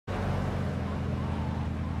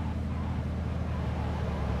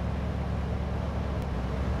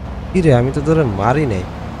কি রে, আমি তো ধরে মারি নাই।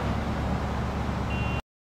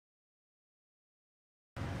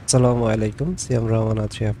 আসসালামু আলাইকুম, সিয়াম রহমান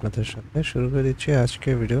আছি আপনাদের সাথে। শুরু করে দিচ্ছি আজকে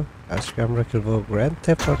ভিডিও। আজকে আমরা খেলবো grand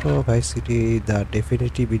theft auto vice city the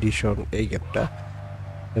definitive addition এই গেমটা।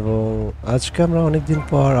 এবং আজকে আমরা অনেকদিন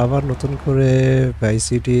পর আবার নতুন করে ভাইস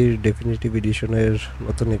সিটির ডেফিনিটিভ এডিশনের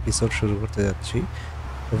নতুন এপিসোড শুরু করতে যাচ্ছি।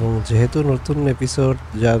 এবং যেহেতু নতুন এপিসোড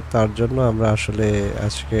যা, তার জন্য আমরা আসলে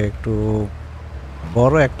আজকে একটু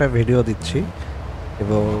বড় একটা ভিডিও দিচ্ছি।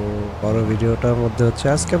 এবং বড় ভিডিওটার মধ্যে হচ্ছে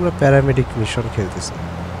আজকে আমরা প্যারামেডিক মিশন খেলতেছি।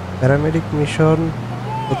 প্যারামেডিক মিশন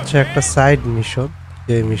হচ্ছে একটা সাইড মিশন,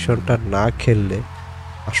 যে মিশনটা না খেললে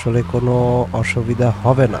আসলে কোনো অসুবিধা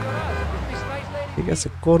হবে না। ঠিক আছে,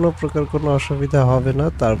 কোনো প্রকার কোনো অসুবিধা হবে না।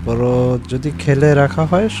 তারপরও যদি খেলে রাখা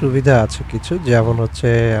হয় সুবিধা আছে কিছু, যেমন হচ্ছে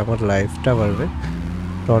আমার লাইফটা বাড়বে,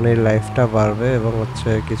 টনির লাইফটা বাড়বে, এবং হচ্ছে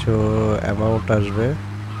কিছু অ্যামাউন্ট আসবে।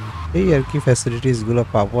 এই আর কি ফ্যাসিলিটিসগুলো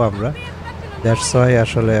পাবো আমরা। দ্যাটস ওয়াই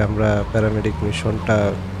আসলে আমরা প্যারামেডিক মিশনটা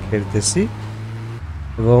খেলতেছি।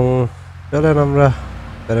 এবং চলেন আমরা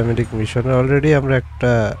প্যারামেডিক মিশনে অলরেডি আমরা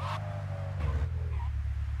একটা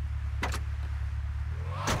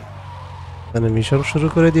মিশন শুরু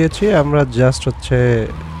করে দিয়েছি। আমরা জাস্ট হচ্ছে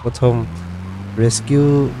প্রথম রেস্কিউ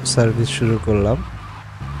সার্ভিস শুরু করলাম।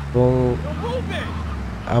 এবং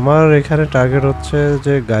আমার এখানে টার্গেট হচ্ছে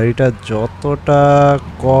যে গাড়িটা যতটা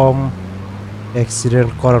কম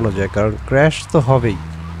অ্যাক্সিডেন্ট করানো যায়, কারণ ক্র্যাশ তো হবেই,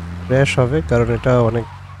 ক্র্যাশ হবে, কারণ এটা অনেক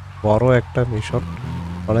বড় একটা মিশন,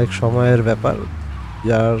 অনেক সময়ের ব্যাপার,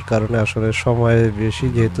 যার কারণে আসলে সময় বেশি,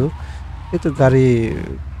 যেহেতু কিন্তু গাড়ি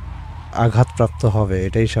আঘাতপ্রাপ্ত হবে,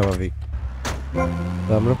 এটাই স্বাভাবিক।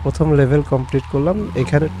 তো আমরা প্রথম লেভেল কমপ্লিট করলাম।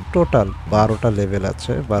 এখানে টোটাল 12টা লেভেল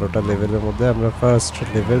আছে। 12টা লেভেলের মধ্যে আমরা ফার্স্ট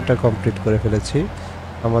লেভেলটা কমপ্লিট করে ফেলেছি।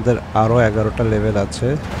 আমাদের আরও 11টা লেভেল আছে।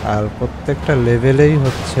 আর প্রত্যেকটা লেভেলেই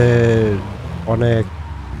হচ্ছে অনেক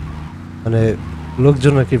মানে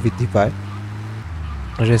লোকজন আর কি বৃদ্ধি পায়,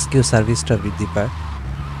 রেস্কিউ সার্ভিসটা বৃদ্ধি পায়।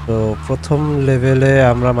 তো প্রথম লেভেলে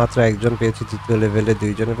আমরা মাত্র একজন পেয়েছি, দ্বিতীয় লেভেলে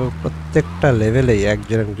 2জন, এবং প্রত্যেকটা লেভেলেই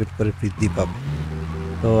একজন একজন করে বৃদ্ধি পাবে।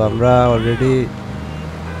 তো আমরা অলরেডি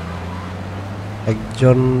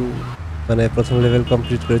একজন প্রথম লেভেল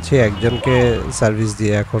কমপ্লিট করেছি একজনকে সার্ভিস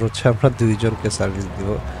দিয়ে, এখন হচ্ছে আমরা 2জনকে সার্ভিস দিব,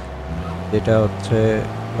 যেটা হচ্ছে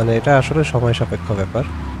এটা আসলে সময় সাপেক্ষ ব্যাপার।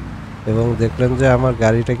 এবং দেখলেন যে আমার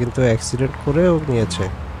গাড়িটা কিন্তু অ্যাক্সিডেন্ট করেও নিয়েছে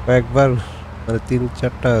কয়েকবার,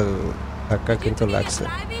 3-4টা ধাক্কা কিন্তু লাগছে।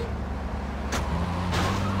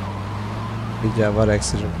 এই যে আবার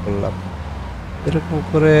অ্যাক্সিডেন্ট করলাম, এরকম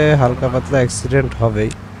করে হালকা পাতলা অ্যাক্সিডেন্ট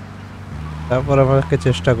হবেই। তারপর আমাকে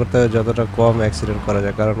চেষ্টা করতে হবে যতটা কম অ্যাক্সিডেন্ট করা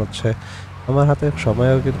যায়, কারণ হচ্ছে আমার হাতে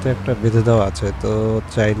সময়ও কিন্তু একটা বেঁধে দেওয়া আছে। তো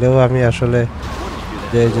চাইলেও আমি আসলে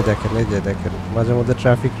এই যে দেখেন, মাঝে মধ্যে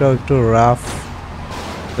ট্রাফিকটাও একটু রাফ,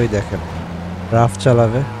 ওই দেখেন রাফ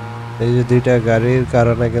চালাবে। এই যে 2টা গাড়ির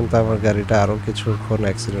কারণে কিন্তু আমার গাড়িটা আরও কিছুক্ষণ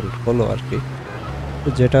অ্যাক্সিডেন্ট হলো আর কি,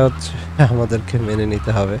 যেটা হচ্ছে আমাদেরকে মেনে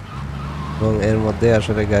নিতে হবে। এবং এর মধ্যে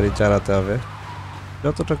আসলে গাড়ি চালাতে হবে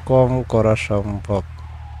যতটা কম করা সম্ভব।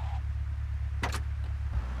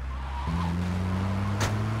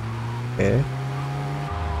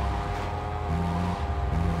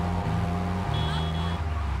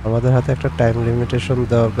 আমাদের হাতে একটা টাইম লিমিটেশন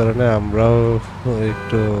দেওয়ার কারণে আমরাও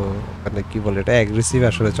একটু কি বলে এটা, অ্যাগ্রেসিভ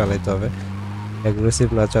আসলে চালাইতে হবে। অ্যাগ্রেসিভ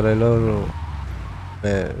না চালাইলেও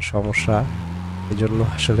সমস্যা, এই জন্য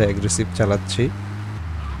আসলে অ্যাগ্রেসিভ চালাচ্ছি।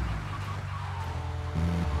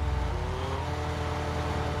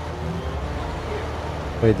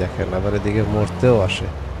 ওই দেখেন আবার এদিকে মরতেও আসে।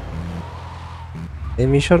 এই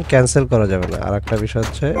মিশন ক্যান্সেল করা যাবে না। আর একটা বিষয়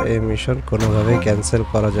হচ্ছে এই মিশন কোনোভাবেই ক্যান্সেল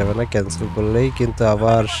করা যাবে না। ক্যান্সেল করলেই কিন্তু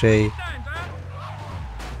আবার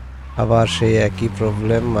সেই একই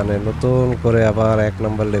প্রবলেম, নতুন করে আবার 1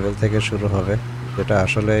 নম্বর লেভেল থেকে শুরু হবে, যেটা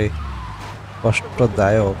আসলে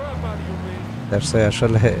কষ্টদায়ক। দ্যাটস ওয়াই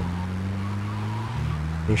আসলে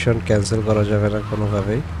মিশন ক্যান্সেল করা যাবে না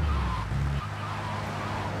কোনোভাবেই।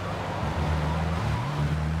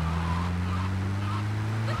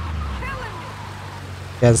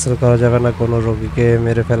 ক্যান্সেল করা যাবে না, কোনো রোগীকে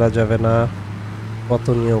মেরে ফেলা যাবে না। কত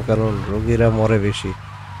নিয়ম কানুন, রোগীরা মরে বেশি,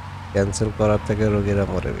 ক্যান্সেল করার থেকে রোগীরা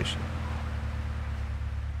মরে বেশি।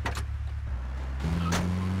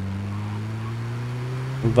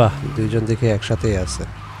 বাহ, 2জন দেখে একসাথেই আছে।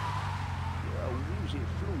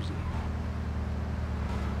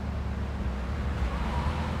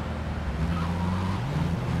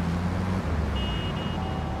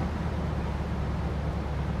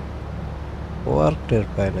 ও আর টের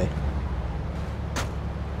পায় নাই,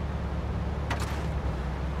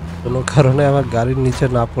 কোনো কারণে আমার গাড়ির নিচে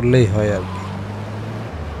না পড়লেই হয় আর কি।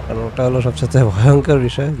 কারণ ওটা হলো সবচেয়ে ভয়ঙ্কর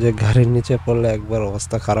বিষয় যে গাড়ির নিচে পড়লে একবার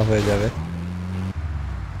অবস্থা খারাপ হয়ে যাবে।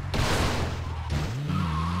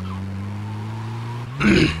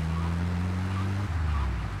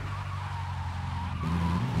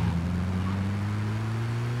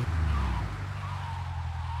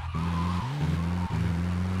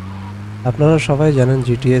 আপনারা সবাই জানেন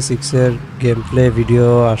GTA 6 এর গেম প্লে ভিডিও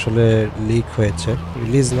আসলে লিক হয়েছে,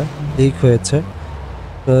 রিলিজ না, লিক হয়েছে।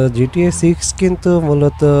 তো GTA 6 কিন্তু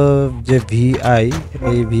মূলত যে ভিআই,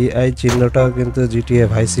 এই ভিআই চিহ্নটাও কিন্তু GTA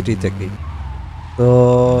ভাই সিটি থেকেই। তো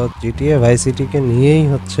GTA ভাই সিটিকে নিয়েই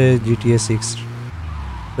হচ্ছে GTA 6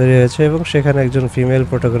 তৈরি হয়েছে এবং সেখানে একজন ফিমেল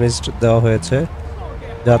প্রোটাগনিস্ট দেওয়া হয়েছে,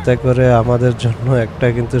 যাতে করে আমাদের জন্য একটা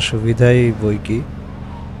কিন্তু সুবিধাই বই কি।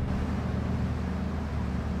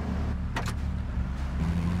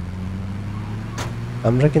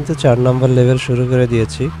 আমরা কিন্তু 4 নম্বর লেভেল শুরু করে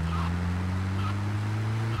দিয়েছি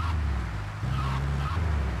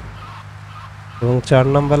এবং 4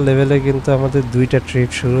 নম্বর লেভেলে কিন্তু আমাদের 2টা ট্রিপ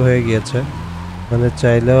শুরু হয়ে গিয়েছে। মানে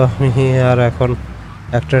চাইলেও আমি আর এখন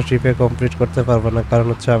একটা ট্রিপে কমপ্লিট করতে পারবো না, কারণ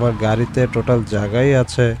হচ্ছে আমার গাড়িতে টোটাল জায়গাই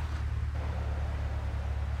আছে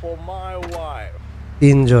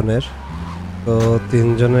 3 জনের। তো 3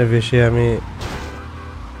 জনের বেশি আমি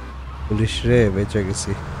পুলিশ রে বেঁচে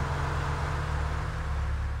গেছি।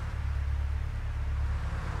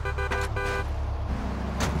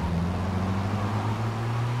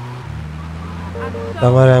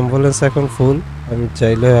 আমার অ্যাম্বুলেন্স এখন ফুল, আমি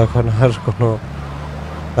চাইলেও এখন আর কোনো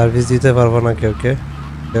সার্ভিস দিতে পারবো না কেউকে।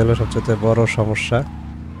 এটা হলো সবচেয়ে বড় সমস্যা।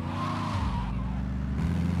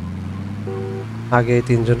 আগে এই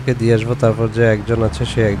 3 জনকে দিয়ে আসবো, তারপর যে একজন আছে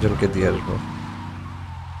সে একজনকে দিয়ে আসবো।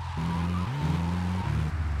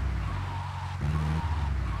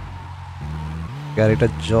 গাড়িটা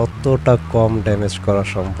যতটা কম ড্যামেজ করা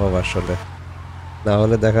সম্ভব আসলে, না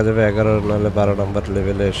হলে দেখা যাবে 11 নাহলে 12 নম্বর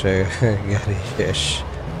লেভেলে এসে গাড়ি শেষ।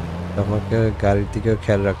 আমাকে গাড়ির দিকেও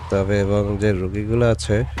খেয়াল রাখতে হবে এবং যে রোগীগুলো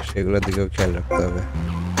আছে সেগুলোর দিকেও খেয়াল রাখতে হবে।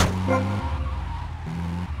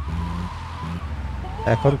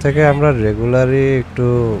 এখন থেকে আমরা রেগুলারই একটু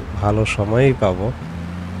ভালো সময়ই পাবো,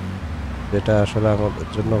 যেটা আসলে আমাদের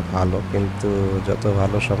জন্য ভালো, কিন্তু যত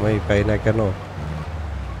ভালো সময়ই পাই না কেন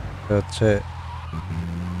হচ্ছে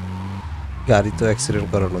গাড়ি তো অ্যাক্সিডেন্ট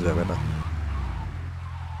করানো যাবে না।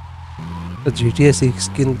 GTA 6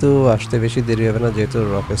 কিন্তু আসতে বেশি দেরি হবে না, যেহেতু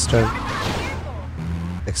রকস্টার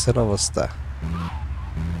দেখছেন অবস্থা।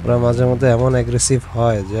 ওরা মাঝে মধ্যে এমন অ্যাগ্রেসিভ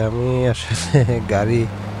হয় যে আমি আসলে গাড়ি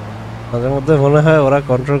মাঝে মধ্যে মনে হয় ওরা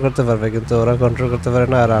কন্ট্রোল করতে পারবে, কিন্তু ওরা কন্ট্রোল করতে পারে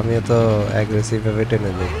না আর আমিও তো অ্যাগ্রেসিভ ভাবে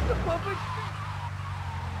টেনে যাই।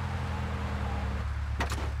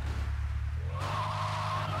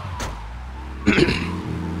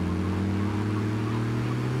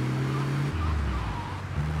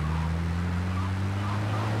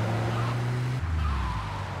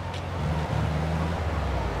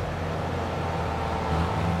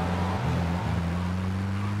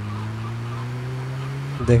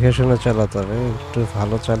 দেখে শুনে চালাতে হবে। একটু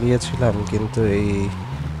ভালো চালিয়েছিলাম, কিন্তু এই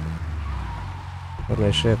এখন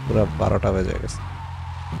এসে পুরো 12টা বেজে গেছে।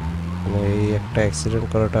 মানে এই একটা অ্যাক্সিডেন্ট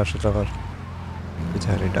করাটা আসলে আমার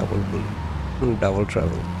জানি ডাবল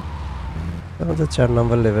ট্রাবল। আমাদের 4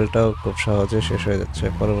 নম্বর লেভেলটাও খুব সহজে শেষ হয়ে যাচ্ছে,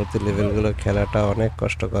 পরবর্তী লেভেলগুলো খেলাটা অনেক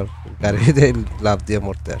কষ্টকর, গাড়িতে লাফ দিয়ে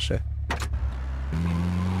মরতে আসে।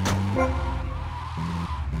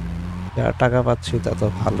 যা টাকা পাচ্ছি তা তো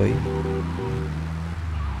ভালোই।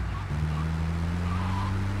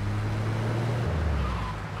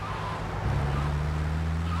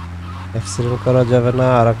 অ্যাক্সিডেন্ট করা যাবে না,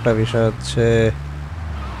 আর একটা বিষয় হচ্ছে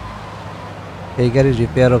এই গাড়ি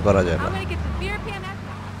রিপেয়ারও করা যায় না।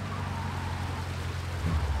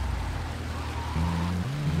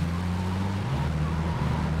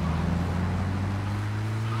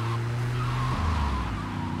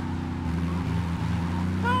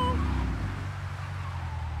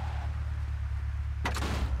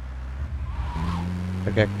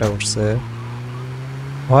 একটা উঠছে,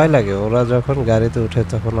 ভয় লাগে ওরা যখন গাড়িতে উঠে,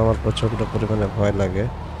 তখন আমার প্রচন্ড পরিমাণে ভয় লাগে,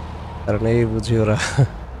 কারণ এই বুঝি ওরা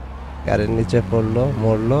গাড়ির নিচে পড়লো,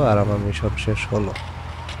 মরলো আর আমার মিশন শেষ হলো,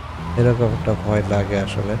 এরকম একটা ভয় লাগে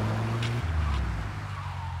আসলে।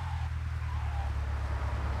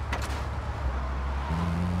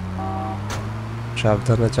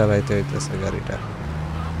 সাবধানে চালাইতে হইতেছে গাড়িটা।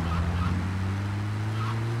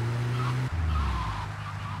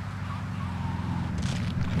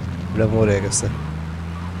 এটা মরে গেছে।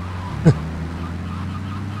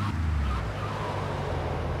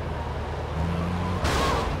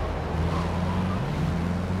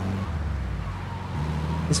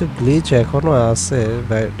 কিছু কিছু গ্লিচ এখনো আছে,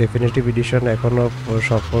 ডেফিনিটিভ এডিশন এখনো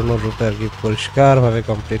সম্পূর্ণরূপে আর কি পরিষ্কারভাবে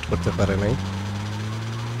কমপ্লিট করতে পারে নাই।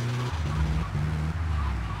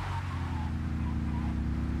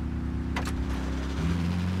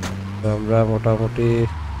 আমরা মোটামুটি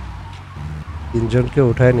 3 জনকে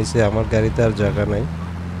উঠায় নিছি, আমার গাড়িতে আর জায়গা নাই,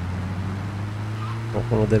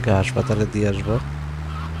 তখন ওদেরকে হাসপাতালে দিয়ে আসবো।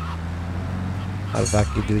 আর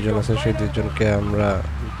বাকি 2 জন আছে, সেই 2 জনকে আমরা,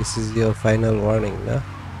 this is your final warning না,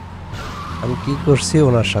 আমি কি করছি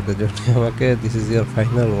ওনার সাথে যদি আমাকে this is your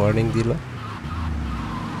final warning দিল।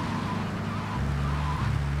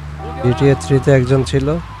 GTA 3 তে একজন ছিল,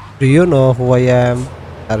 do you know who I am,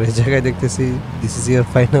 আর এই জায়গায় দেখতেছি this is your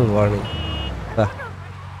final warning. বাহ,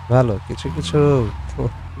 ভালো, কিছু কিছু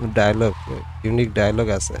ডায়লগ, ইউনিক ডায়লগ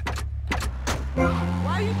আছে।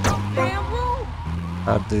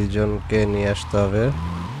 আর 2 জনকে নিয়ে আসতে হবে।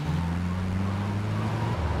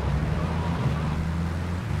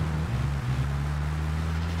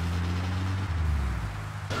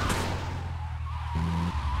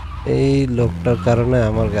 এই লোকটার কারণে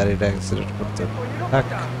আমার গাড়িটা অ্যাক্সিডেন্ট করতে থাক,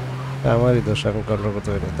 আমারই দোষ, আমি কন্ট্রোল করতে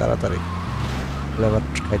পারিনি তাড়াতাড়ি, আবার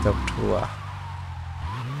খাইতাম ঠুয়া।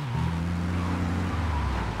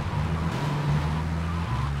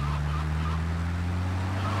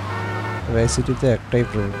 সিটিতে একটাই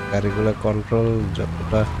প্রবলেম, গাড়িগুলো কন্ট্রোল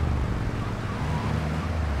যতটা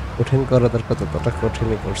কঠিন করা দরকার ততটা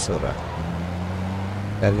কঠিনই করছে ওরা,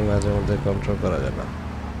 গাড়ি মাঝে মধ্যে কন্ট্রোল করা যায় না।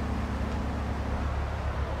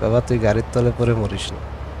 বাবা তুই গাড়ির তলে পরে মরিস না,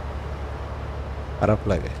 খারাপ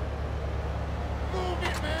লাগে।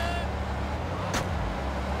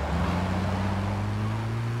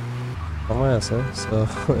 সময় আছে, সো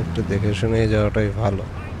একটু দেখে শুনে যাওয়াটাই ভালো।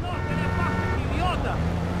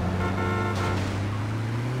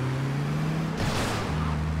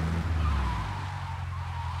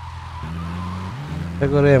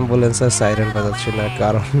 করে অ্যাম্বুলেন্সের সাইরেন বাজাচ্ছি না,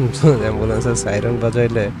 কারণ অ্যাম্বুলেন্সের সাইরেন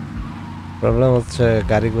বাজাইলে প্রবলেম হচ্ছে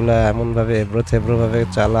গাড়িগুলা এমন ভাবে এবড়ো থেবড়ো ভাবে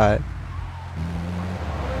চালায়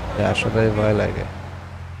যে আসলে ভয় লাগে।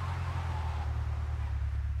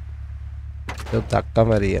 কেউ ধাক্কা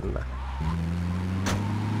মারিয়েন না,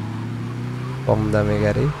 কম দামি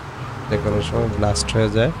গাড়ি যে কোনো সময় ব্লাস্ট হয়ে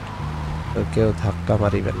যায়, তো কেউ ধাক্কা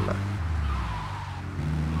মারিবেন না।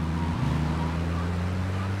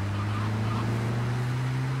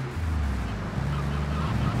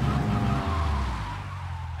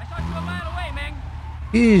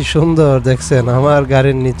 কি সুন্দর দেখছেন আমার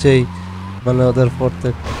গাড়ির নিচেই, মানে ওদের পড়তে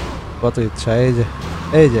কত ইচ্ছা, এই যে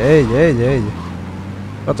এই যে এই যে এই যে এই যে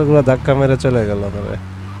কতগুলো ধাক্কা মেরে চলে গেল তবে।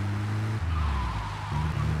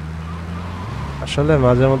 আসলে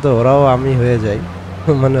মাঝে মধ্যে ওরাও আমি হয়ে যাই,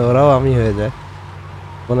 মানে ওরাও আমি হয়ে যায়,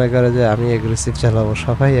 মনে করে যে আমি এগ্রেসিভ চালাবো,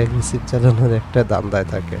 সবাই এগ্রেসিভ চালানোর একটা দান্দায়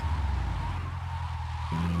থাকে।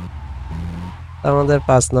 আমাদের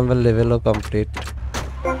 5 নম্বর লেভেলও কমপ্লিট,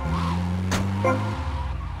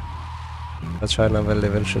 6 নম্বর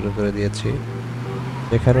লেভেল শুরু করে দিয়েছি,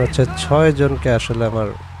 এখানে হচ্ছে 6 জনকে আসলে আমার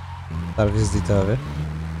সার্ভিস দিতে হবে।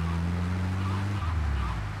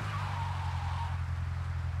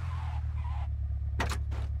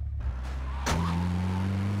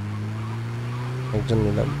 একজন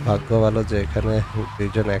নিলাম, ভাগ্য ভালো যে এখানে 2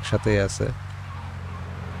 জন একসাথেই আছে।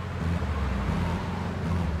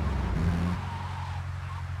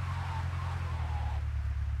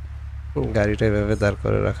 গাড়িটা এভাবে দাঁড়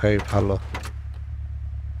করে রাখাই ভালো।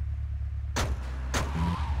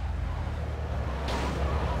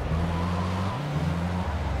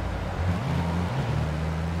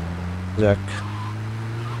 যাক,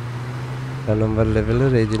 6 নম্বর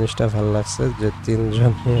লেভেলের এই জিনিসটা ভালো লাগছে যে 3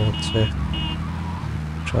 জনই হচ্ছে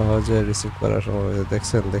সহজে রিসিভ করা সম্ভব হয়েছে।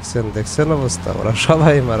 দেখছেন দেখছেন দেখছেন অবস্থা, ওরা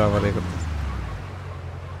সবাই মারামারি করতেছে,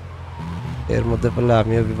 এর মধ্যে পড়লে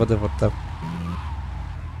আমিও বিপদে পড়তাম।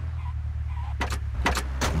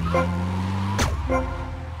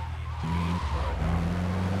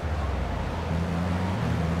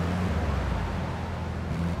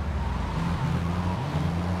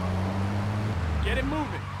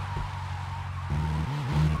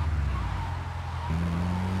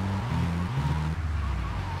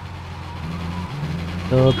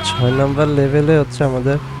 তো 6 নম্বর লেভেলে হচ্ছে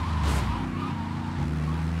আমাদের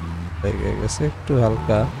লেগে গেছে একটু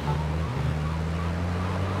হালকা,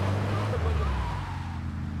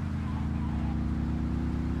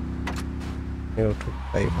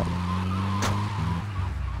 তাই ভালো।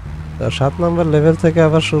 তো 7 নম্বর লেভেল থেকে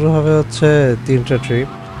আবার শুরু হবে হচ্ছে 3টা ট্রিপ,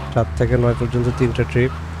 7 থেকে 9 পর্যন্ত 3টা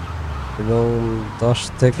ট্রিপ, এবং 10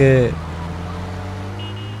 থেকে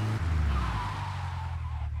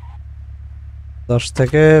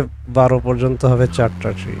 12 পর্যন্ত হবে 4টা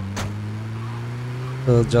ট্রিপ।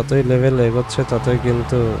 তো যতই লেভেল এগোচ্ছে ততই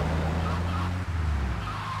কিন্তু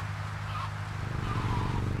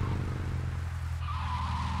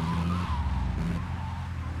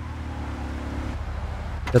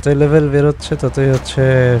যতই লেভেল বেরোচ্ছে ততই হচ্ছে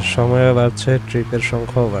সময়ও বাড়ছে, ট্রিপের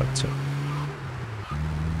সংখ্যাও বাড়ছে।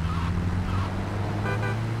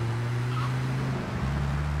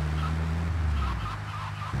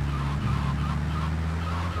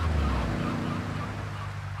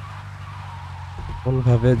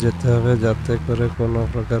 এমনভাবে যেতে হবে যাতে করে কোনো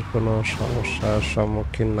প্রকার কোনো সমস্যার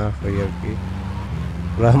সম্মুখীন না হই আর কি।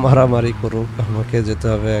 ওরা মারামারি করুক, আমাকে যেতে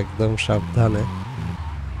হবে একদম সাবধানে।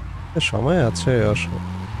 সময় আছে,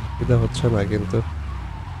 অসুবিধা হচ্ছে না, কিন্তু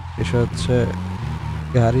বিষয় হচ্ছে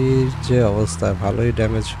গাড়ির যে অবস্থা, ভালোই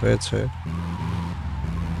ড্যামেজ হয়েছে।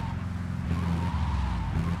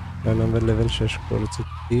 9 নম্বর লেভেল শেষ করেছি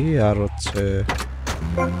আর হচ্ছে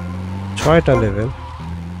 6টা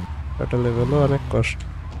লেভেলও অনেক কষ্ট।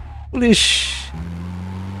 পুলিশ,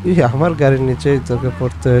 আমার গাড়ির নিচেই তোকে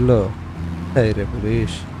পড়তে হলো। এই রে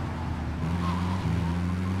পুলিশ,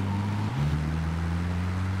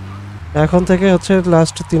 এখন থেকে হচ্ছে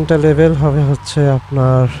লাস্ট 3টা লেভেল হবে হচ্ছে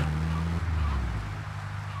আপনার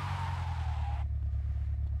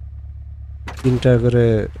 3টা করে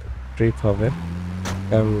ট্রিপ হবে,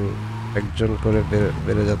 কারণ একজন করে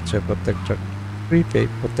বেড়ে যাচ্ছে প্রত্যেকটা ট্রিপে,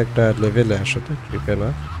 প্রত্যেকটা লেভেলে, আসলে ট্রিপে না।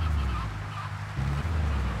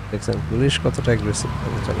 দেখছেন পুলিশ কতটা অ্যাগ্রেসিভ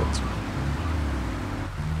ভাবে চালাচ্ছে।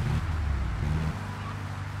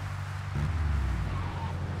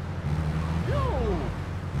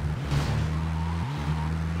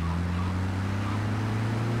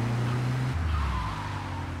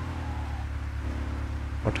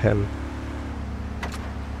 ওঠেন,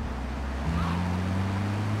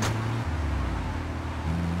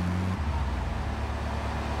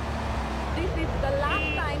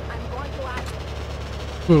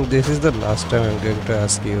 this is the last time I'm going to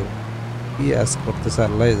ask you. কি আস্ক করতেছে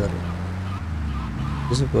আল্লাহই জানে।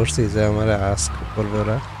 কিছু করছি যে আমারে আস্ক করবে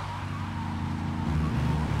ওরা?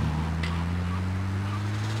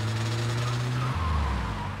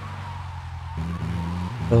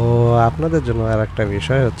 তো আপনাদের জন্য আর একটা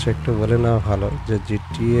বিষয় হচ্ছে একটু বলে নেওয়া ভালো, যে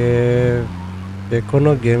জিটিএ যে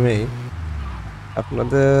কোনো গেমেই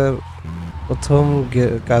আপনাদের প্রথম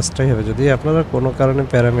কাজটাই হবে, যদি আপনারা কোনো কারণে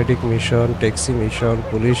paramedic mission, taxi mission,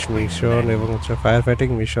 police mission এবং হচ্ছে ফায়ার ফাইটিং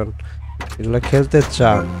মিশন এগুলো খেলতে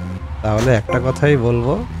চান, তাহলে একটা কথাই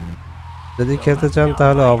বলবো, যদি খেলতে চান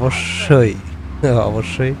তাহলে অবশ্যই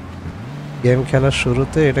অবশ্যই গেম খেলার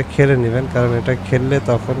শুরুতে এটা খেলে নেবেন, কারণ এটা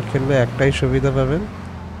তখন খেললে একটাই সুবিধা পাবেন,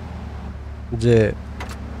 যে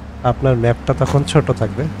আপনার ম্যাপটা তখন ছোট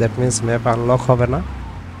থাকবে। দ্যাট মিন্স ম্যাপ আনলক হবে না।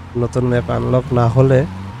 নতুন ম্যাপ আনলক না হলে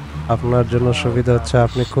আপনার জন্য সুবিধা হচ্ছে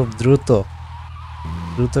আপনি খুব দ্রুত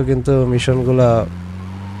কিন্তু মিশনগুলো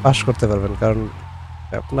পাস করতে পারবেন, কারণ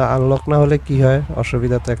আপনার আনলক না হলে কি হয়,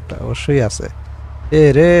 অসুবিধা তো একটা অবশ্যই আছে। এ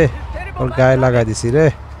রে, ওর গায়ে লাগাই দিছি রে,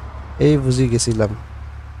 এই বুঝি গেছিলাম।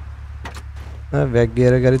 হ্যাঁ, ব্যাক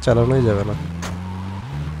গিয়ারে গাড়ি চালানোই যাবে না,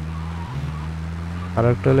 আর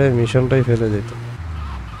একটা হলে মিশনটাই ফেলে যেত।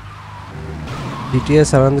 জিটিএ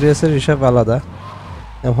সান আন্দ্রিয়াসের হিসাব আলাদা,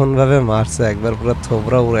 এমনভাবে মারছে একবার পুরো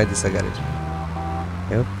থোবরা উড়াই দিছে গাড়ির।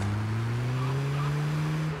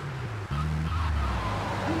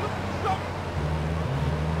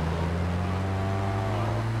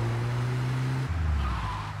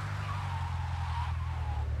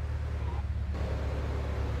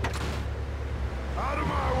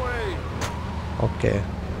 ওকে,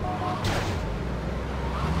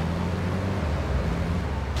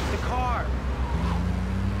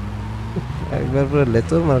 একবার পুরো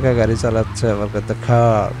লেতুর মার্কা গাড়ি চালাচ্ছে, আবার কত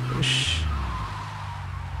খারাপ।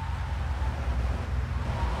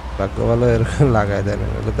 ভাগ্য ভালো এরকম লাগাই দেয় না,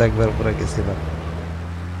 এটা তো একবার পুরো গেছিলাম।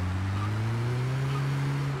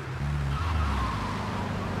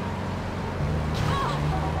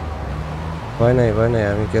 ভয় নাই,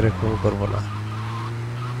 আমি কিরকম করবো না।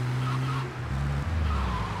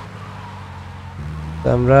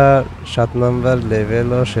 আমরা 7 নাম্বার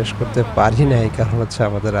লেভেলও শেষ করতে পারি নাই, কারণ হচ্ছে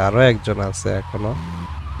আমাদের আরো একজন আছে এখনো।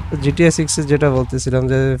 জিটিএ 6 এ যেটা বলতেছিলাম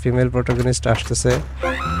যে ফিমেল প্রোটাগনিস্ট আসতেছে,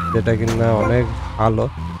 যেটা কিনা অনেক ভালো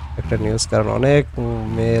একটা নিউজ, কারণ অনেক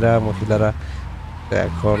মহিলারা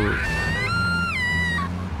এখন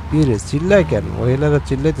কি রে চিল্লায় কেন, মহিলারা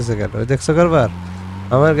চিল্লাইতেছে কেন, ওই দেখছো কারবার?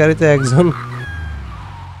 আমার গাড়িতে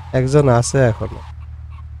একজন আছে এখনো।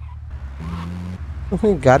 তুমি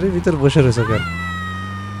গাড়ির ভিতর বসে রয়েছো কেন?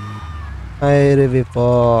 আরে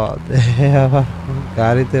বিপদ, আবার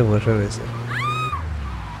গাড়িতে বসে রয়েছে।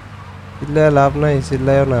 চিল্লায় লাভ নাই,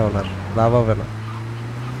 চিল্লায়ও না, ওনার লাভ হবে না।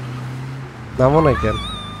 নামো না কেন?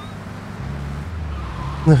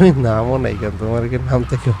 তুমি নামও নাই কেন? তোমার কি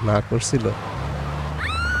নামতে কেউ না করছিল?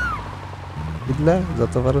 চিল্লা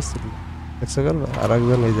যত পারো চিল্লা। দেখছো করবা আর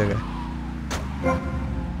একজন এই জায়গায়,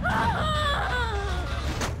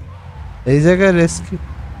 এই জায়গায় রেস্কিউ,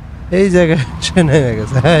 এই জায়গায় সে নেমে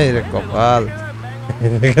গেছে। হ্যাঁ রে কপাল, এই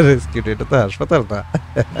জায়গায় রেস্কিউ, এটা তো হাসপাতাল না।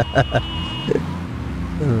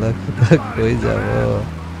 লাখটা কই যাব?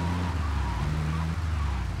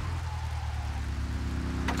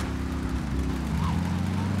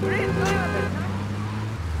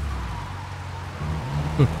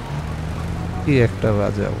 কি একটা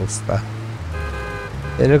বাজে অবস্থা।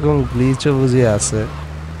 এরকম গ্লিচও বুঝি আছে।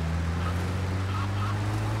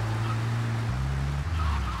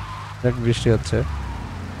 দেখ বৃষ্টি হচ্ছে।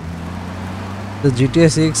 তো জিটিএ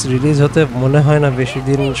 6 রিলিজ হতে মনে হয় না বেশি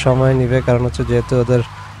দিন সময় নেবে, কারণ হচ্ছে যেহেতু ওদের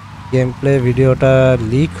গেম প্লে ভিডিওটা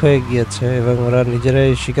লিক হয়ে গিয়েছে এবং ওরা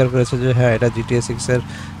নিজেরাই স্বীকার করেছে যে হ্যাঁ এটা জিটিএ 6 এর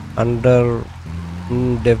আন্ডার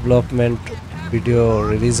ডেভেলপমেন্ট ভিডিও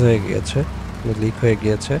রিলিজ হয়ে গিয়েছে, লিক হয়ে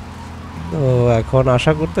গিয়েছে। তো এখন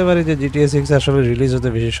আশা করতে পারি যে জিটিএ 6 আসলে রিলিজ হতে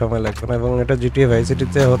বেশি সময় লাগবে না, এবং এটা জিটিএ ভাই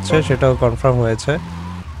সিটিতে হচ্ছে সেটাও কনফার্ম হয়েছে।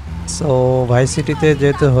 সো ভাই সিটিতে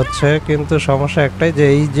যেহেতু হচ্ছে, কিন্তু সমস্যা একটাই যে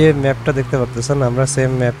এই যে ম্যাপটা দেখতে পাচ্ছেন, আমরা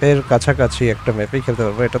সেম ম্যাপের কাছাকাছি একটা ম্যাপেই খেলতে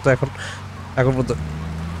পারবো। এটা তো এখন এখন পর্যন্ত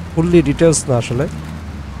ফুললি ডিটেলস না আসলে,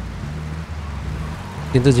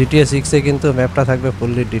 কিন্তু জিটিএ 6 এ কিন্তু ম্যাপটা থাকবে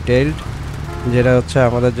ফুললি ডিটেইলড, যেটা হচ্ছে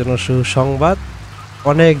আমাদের জন্য সুসংবাদ।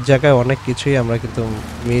 অনেক জায়গায় অনেক কিছুই আমরা কিন্তু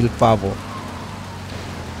মিল পাবো।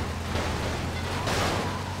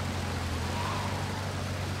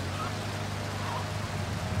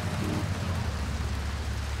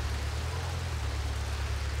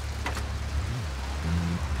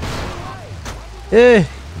 এ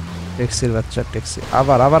ট্যাক্সির বাচ্চা, ট্যাক্সি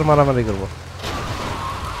আবার আবার মারামারি করবো।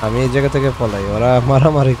 আমি এই জায়গা থেকে পলাই, ওরা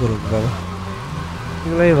মারামারি করুক বাবা,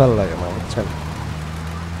 এগুলোই ভালো লাগে না বুঝছেন।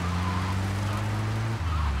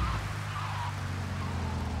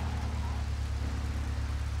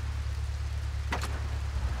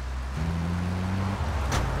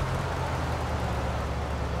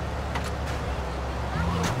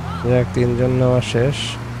 যাক, 3 জন নেওয়া শেষ।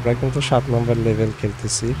 আমরা কিন্তু 7 নম্বর লেভেল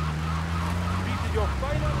খেলতেছি।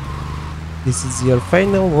 This is your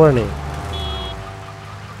final warning.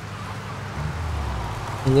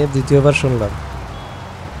 নিয়ে দ্বিতীয়বার শুনলাম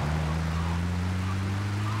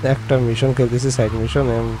একটা মিশন খেলতেছি, সাইড মিশন,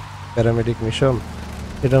 প্যারামেডিক মিশন,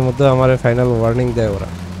 এটার মধ্যে আমার ফাইনাল ওয়ার্নিং দেয় ওরা।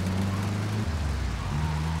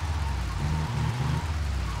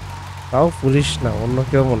 তাও পুলিশ না, অন্য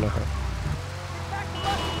কেউ মনে হয়।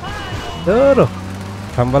 ধরো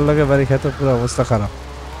খাম্বার লাগে বাড়ি খেতে পুরো অবস্থা খারাপ।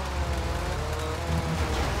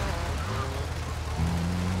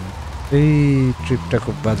 এই ট্রিপটা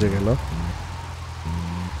খুব বাজে গেল।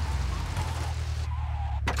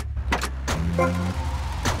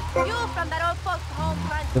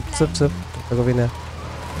 চুপ চুপ চুপ, কথা কবি না।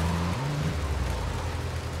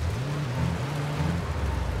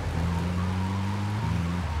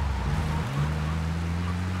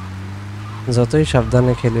 যতই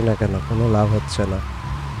সাবধানে খেলি না কেন কোনো লাভ হচ্ছে না।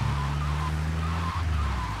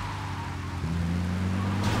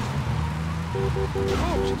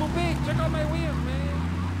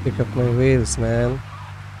 Pick up my wheels, man.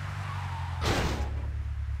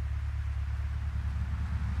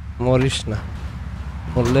 Morris না,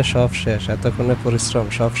 মরলে সব শেষ, এতক্ষণে পরিশ্রম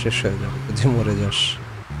সব শেষ হয়ে যাবে যদি মরে যাস।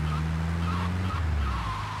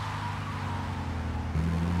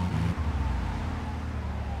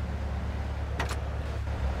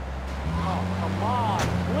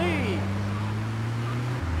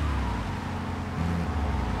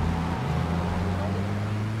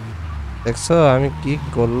 দেখছো আমি কি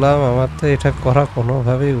করলাম? আমার তো এটা করা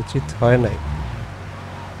কোনোভাবেই উচিত হয় নাই।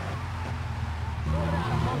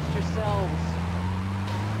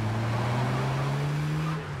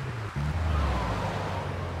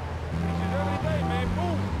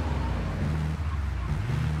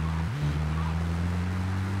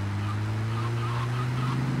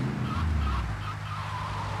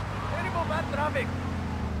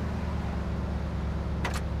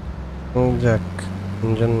 যাক,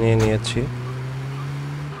 3 জন নিয়ে নিয়েছি,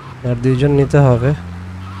 আর 2 জন নিতে হবে,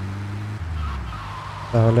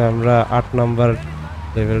 তাহলে আমরা 8 নম্বর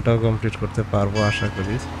লেভেলটাও কমপ্লিট করতে পারবো আশা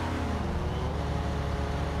করি।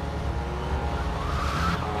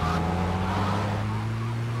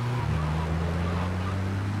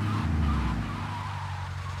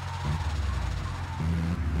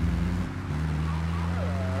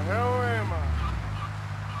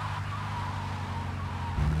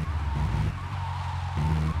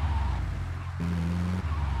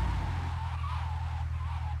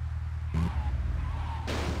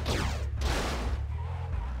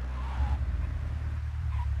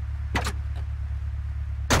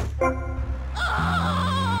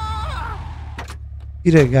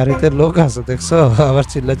 কিরে গাড়িতে লোক আছে দেখছো, আবার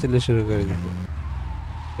চিল্লাচিল্লি শুরু করে দিল।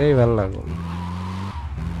 এই ভালো লাগলো না।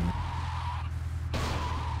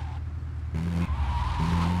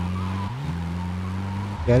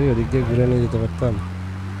 গাড়ি ওদিক দিয়ে ঘুরে নিয়ে যেতে পারতাম।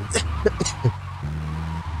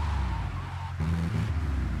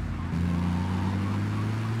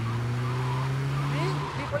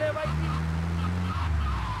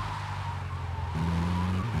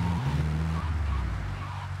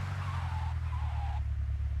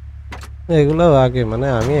 এগুলো আগে মানে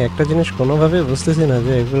আমি একটা জিনিস কোনোভাবে বুঝতেছি না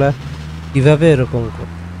যে এগুলা কিভাবে এরকম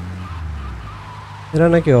করে। এরা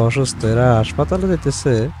নাকি অসুস্থ, এরা হাসপাতালে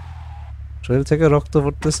যেতেছে, শরীর থেকে রক্ত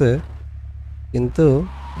পড়তেছে, কিন্তু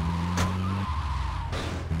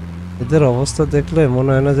এদের অবস্থা দেখলে মনে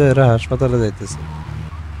হয় না যে এরা হাসপাতালে যাইতেছে।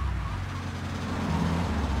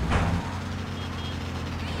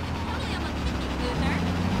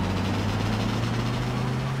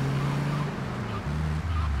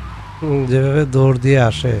 যেভাবে দৌড় দিয়ে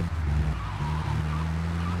আসে।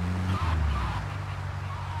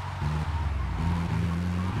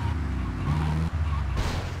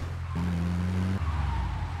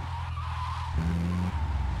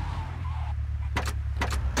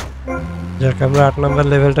 যাক আমরা 8 নম্বর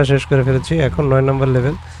লেভেলটা শেষ করে ফেলেছি, এখন 9 নম্বর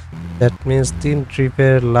লেভেল। দ্যাট মিন্স 3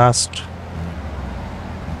 ট্রিপের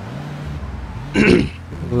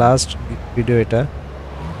লাস্ট ভিডিও এটা।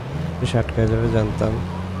 বেশ আটকায় যাবে জানতাম।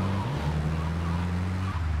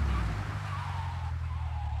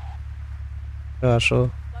 আসো,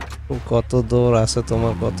 কত দৌড় আছে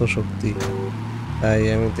তোমার, কত শক্তি, তাই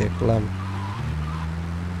আমি দেখলাম।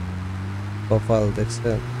 কপাল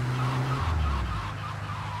দেখছেন,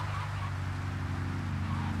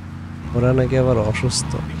 ওরা নাকি আবার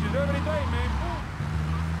অসুস্থ।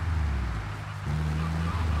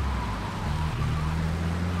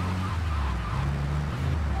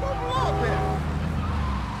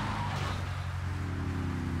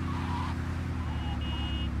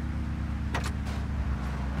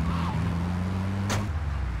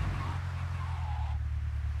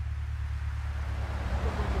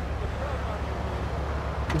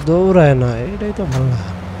 দৌড়ায় না, এটাই তো ভালো।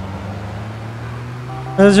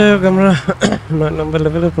 যাই হোক আমরা 9 নম্বর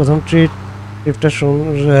লেভেলের প্রথম ট্রিপটা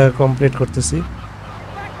কমপ্লিট করতেছি।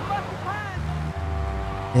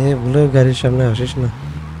 ভুলেও গাড়ির সামনে আসিস না।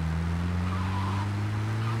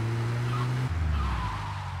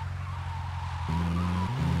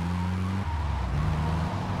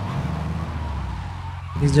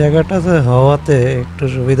 এই জায়গাটাতে হওয়াতে একটু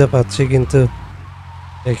সুবিধা পাচ্ছি, কিন্তু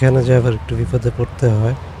এখানে যে আবার একটু বিপদে পড়তে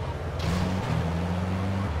হয়।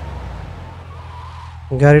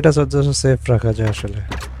 গাড়িটা যত সেফ রাখা যায় আসলে।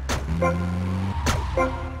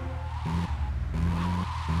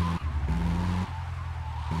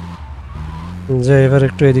 যে এবার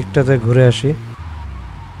একটু এদিকটাতে ঘুরে আসি।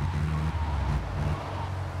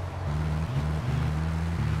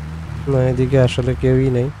 না, এদিকে আসলে কেউই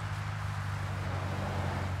নেই।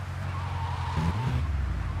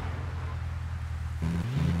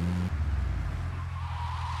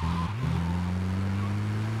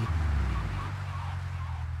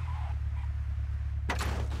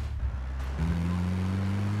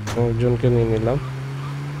 একজনকে নিয়ে নিলাম।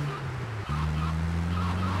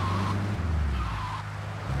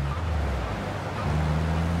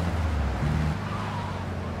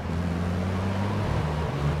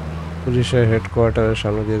 পুলিশের হেডকোয়ার্টারের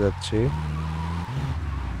সামনে দিয়ে যাচ্ছি।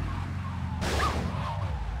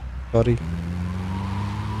 সরি,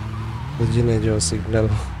 বুঝি নাই যে সিগন্যাল।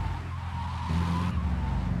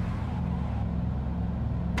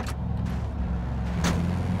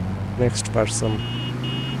 Next person.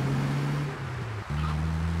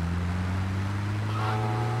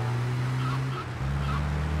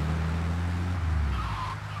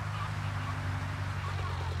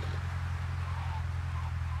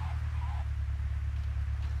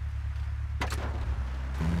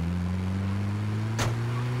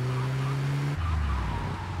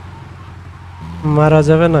 মারা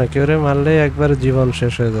যাবে না, কেউ রে মারলেই একবার জীবন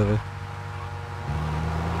শেষ হয়ে যাবে।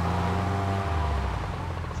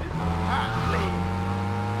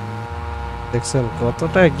 দেখছেন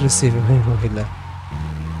কতটা অ্যাগ্রেসিভ মহিলা।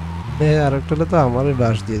 আর একটা হলে তো আমারই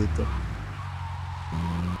বাস দিয়ে দিত।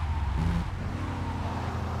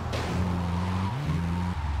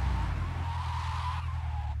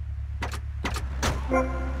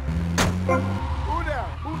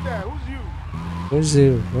 Who's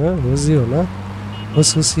you? Huh? Who's you, na? Who's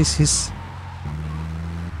his?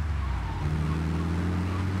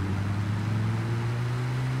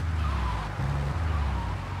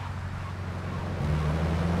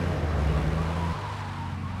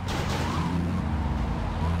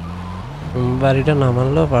 বাড়িটা না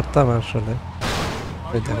মারলেও পারতাম আসলে।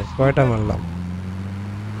 ওই দেখো কয়টা মারলাম।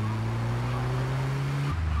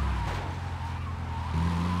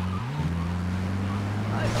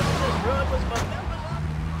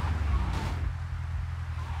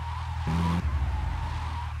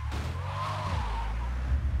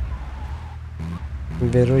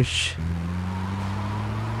 বেরোইস।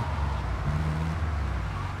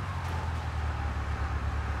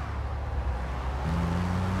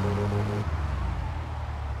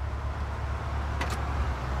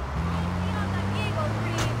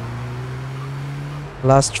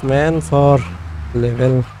 Last man for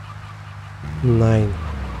level 9।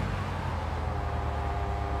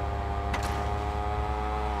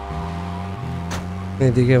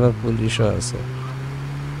 এদিকে আবার পুলিশও আছে।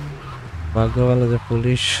 ভাগ্য ভালো যে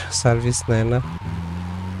পুলিশ সার্ভিস নেয় না।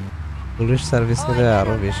 পুলিশ সার্ভিস নিলে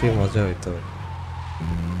আরো বেশি মজা হইতো।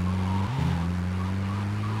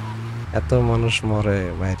 এত মানুষ মরে,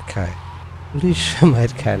 মাইর খায়, পুলিশ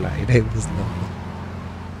মাইর খায় না, এটাই বুঝলাম না।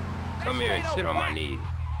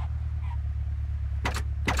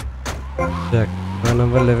 যাক, 9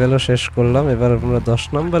 নম্বর লেভেলও শেষ করলাম। এবার আমরা 10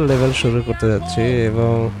 নম্বর লেভেল শুরু করতে যাচ্ছি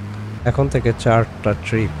এবং এখন থেকে 4টা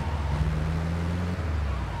ট্রিপ।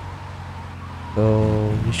 তো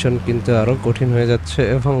মিশন কিন্তু আরো কঠিন হয়ে যাচ্ছে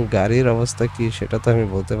এবং গাড়ির অবস্থা কি সেটা তো আমি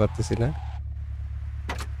বলতে পারতেছি না,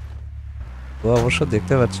 তো অবশ্য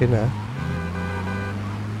দেখতে পাচ্ছি না।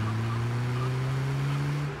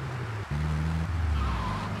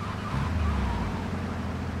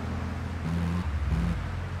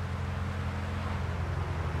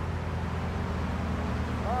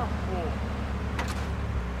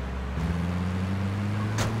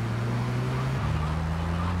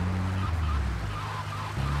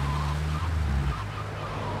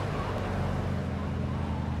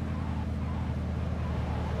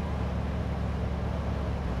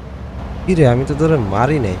 কি রে, আমি তো ধরে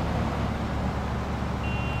মারি নাই।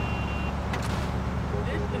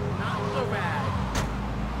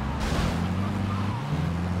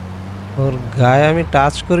 ওর গায়ে আমি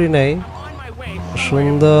টাচ করি নাই,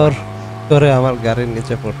 সুন্দর করে আমার গাড়ির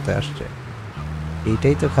নিচে পড়তে আসছে।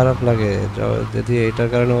 এইটাই তো খারাপ লাগে, যদি এইটার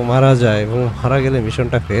কারণে ও মারা যায় এবং মারা গেলে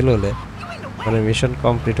মিশনটা ফেল হলে, মানে মিশন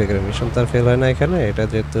কমপ্লিট হয়ে গেলে, মিশন তার ফেল হয় না এখানে, এটা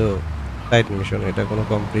যেহেতু সাইড মিশন, এটা কোনো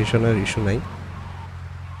কমপ্লিশনের ইস্যু নাই।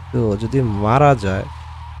 তো যদি মারা যায়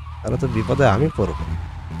তাহলে তো বিপদে আমি পড়ব,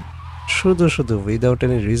 শুধু শুধু without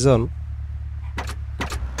any reason.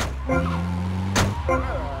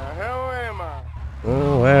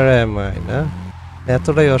 Where am I না,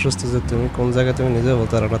 এতটাই অসুস্থ যে তুমি কোন জায়গায় তুমি নিজে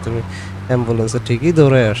বলতে পারো না, তুমি অ্যাম্বুলেন্সে ঠিকই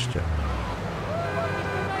দৌড়ে আসছো।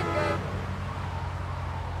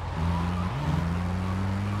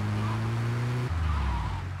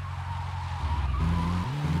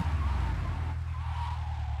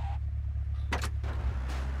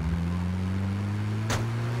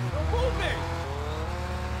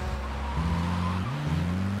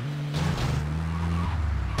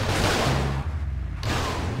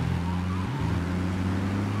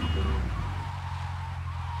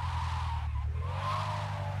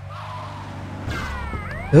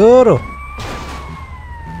 ধরো,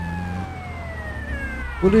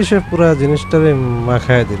 পুলিশে পুরা জিনিসটারে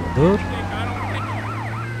মাখায় দিল। ধর,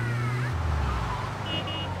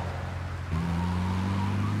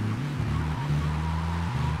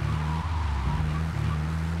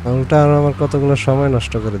 উল্টা আর আমার কতগুলো সময়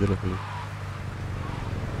নষ্ট করে দিল পুলিশ।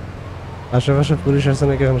 আশেপাশে পুলিশ আছে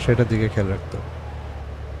নাকি এখন সেটার দিকে খেয়াল রাখতো।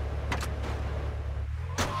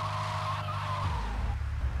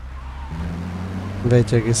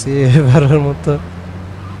 বেঁচে গেছি এবারের মতো।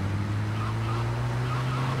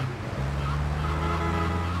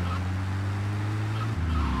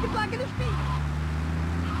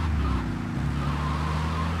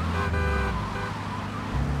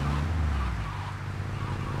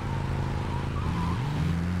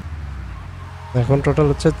 এখন টোটাল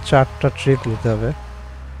হচ্ছে 4টা ট্রিপ নিতে হবে।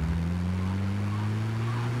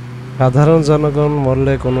 সাধারণ জনগণ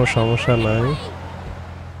মরলে কোনো সমস্যা নাই।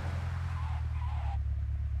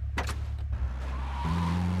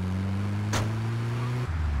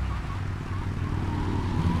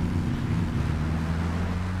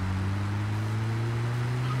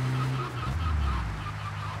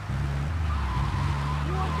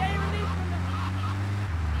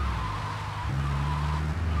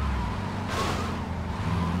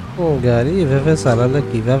 গাড়ি এভাবে চালালে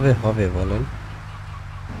কিভাবে হবে বলেন?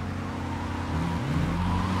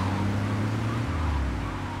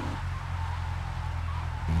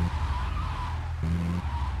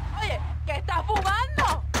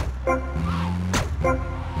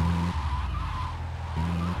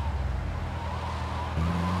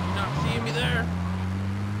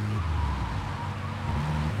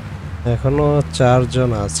 এখনো 4 জন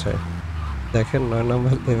আছে দেখেন 9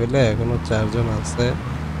 নম্বর লেভেলে এখনো 4 জন আছে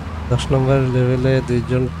 10 নম্বর লেভেলে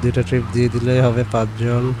দুইটা ট্রিপ দিয়ে দিলে হবে 5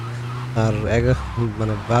 জন আর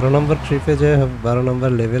মানে 12 নম্বর ট্রিপে যে 12 নম্বর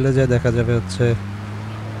লেভেলে যে দেখা যাবে হচ্ছে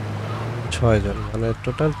 6 জন মানে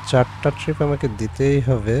টোটাল 4টা ট্রিপ আমাকে দিতেই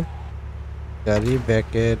হবে গাড়ি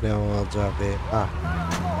ব্যাকে নেওয়া যাবে না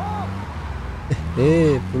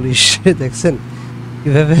পুলিশ দেখছেন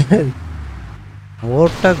কিভাবে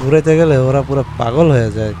মোড়টা ঘুরেতে গেলে ওরা পুরো পাগল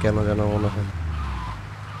হয়ে যায় কেন যেন মনে হয়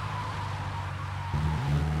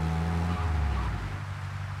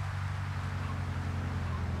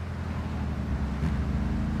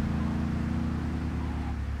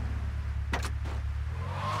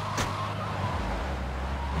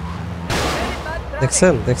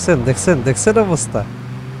দেখছেন দেখছেন দেখছেন দেখছেন অবস্থা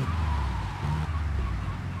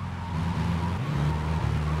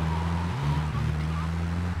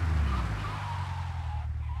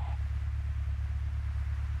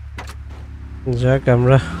যাক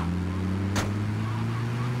আমরা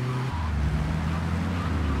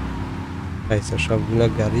আচ্ছা সবগুলা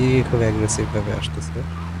গাড়ি খুব অ্যাগ্রেসিভ ভাবে আসতেছে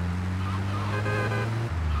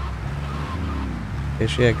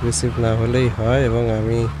বেশি অ্যাগ্রেসিভ না হলেই হয় এবং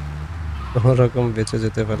আমি কোনো রকম বেঁচে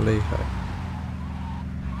যেতে পারলেই হয়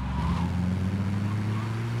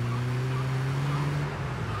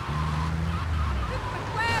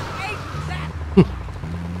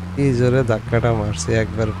কি জোরে ধাক্কাটা মারছি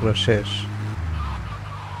একবার পুরো শেষ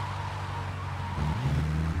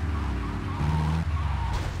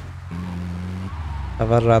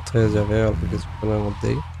আবার রাত হয়ে যাবে অল্প কিছুক্ষণের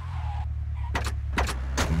মধ্যেই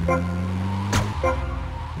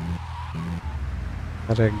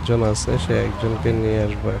আর একজন আছে সে একজনকে নিয়ে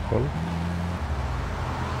আসবো এখন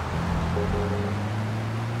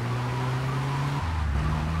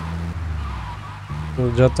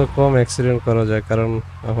যত কম অ্যাক্সিডেন্ট করা যায় কারণ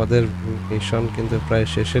আমাদের মিশন কিন্তু প্রায়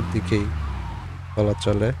শেষের দিকেই বলা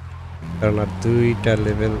চলে কারণ আর 2টা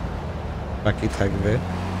লেভেল বাকি থাকবে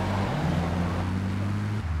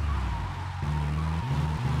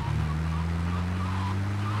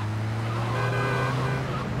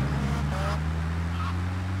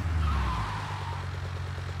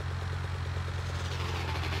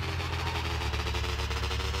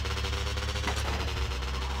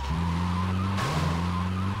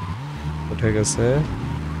উঠে গেছে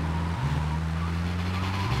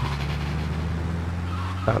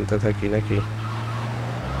টানতে থাকি নাকি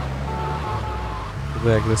খুব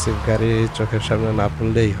অ্যাগ্রেসিভ গাড়ি চোখের সামনে না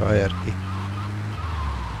পড়লেই হয় আর কি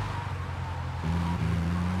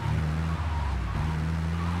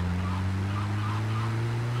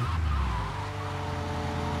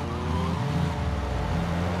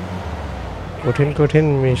কঠিন কঠিন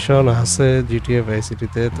মিশন আছে জিটিএ ভাই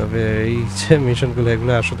সিটিতে তবে এই যে মিশনগুলো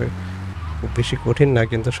এগুলো আসলে খুব বেশি কঠিন না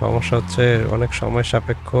কিন্তু সমস্যা হচ্ছে অনেক সময়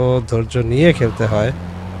সাপেক্ষ ধৈর্য নিয়ে খেলতে হয়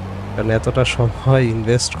কারণ এতটা সময়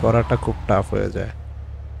ইনভেস্ট করাটা খুব টাফ হয়ে যায়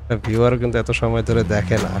ভিউয়ারও কিন্তু এত সময় ধরে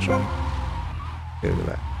দেখে না আসলে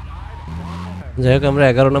এগুলা যাই হোক আমরা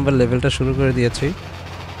 11 নম্বর লেভেলটা শুরু করে দিয়েছি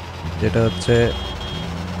যেটা হচ্ছে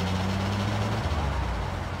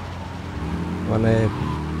মানে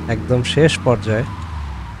একদম শেষ পর্যায়ে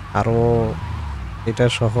আরো এটা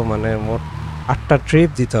সহ মানে মোট 8টা ট্রিপ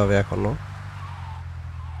দিতে হবে এখনো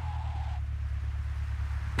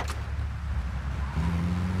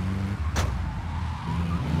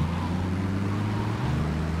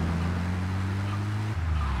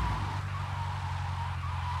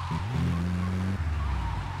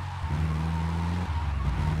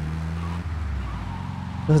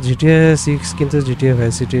জিটিএ 6 কিন্তু জিটিএ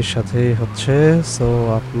ভাই সিটির সাথেই হচ্ছে সো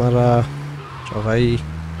আপনারা সবাই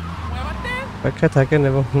অপেক্ষায় থাকেন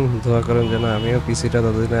এবং দোয়া করেন যেন আমিও পিসিটা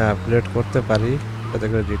ততদিনে আপগ্রেড করতে পারি যাতে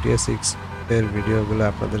করে জিটিএ 6 এর ভিডিওগুলো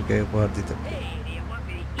আপনাদেরকে উপহার দিতে পারি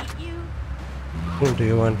Do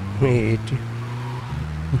you want me to eat you?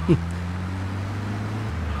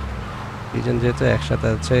 দুজন যেহেতু একসাথে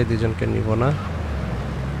আছে এই দুজনকে নিব না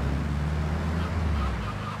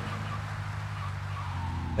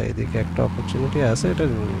এইদিকে একটা অপরচুনিটি আছে এটা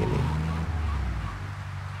নিয়ে নিই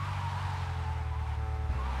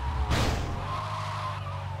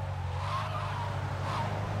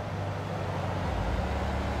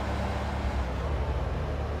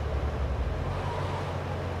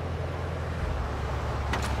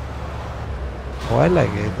ভয়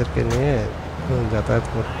লাগে এদেরকে নিয়ে যাতায়াত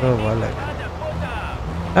করতেও ভয় লাগে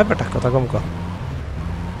হ্যাঁ বেটা কথা কম কর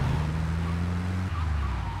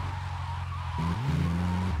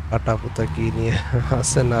আটা পুতা কি নিয়ে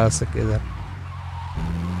আছে না আছে কে জানে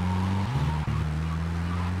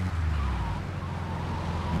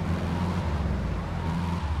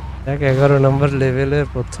 11 নম্বর লেভেলের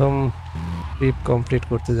প্রথম ট্রিপ কমপ্লিট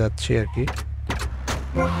করতে যাচ্ছি আর কি।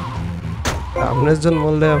 সামনের জন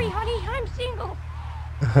বললে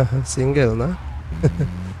সিঙ্গেল না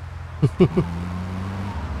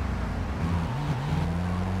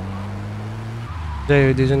যাই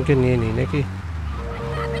ওই দুজনকে নিয়ে নিই নাকি?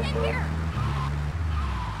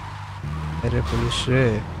 আরে পুলিশ রে,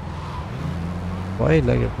 ভয়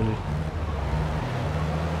লাগে পুলিশ।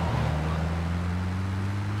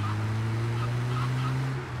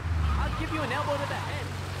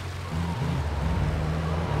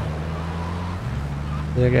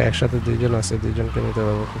 জায়গায় একসাথে দুইজন আছে, দুইজনকে নিতে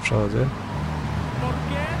পারবো খুব সহজে।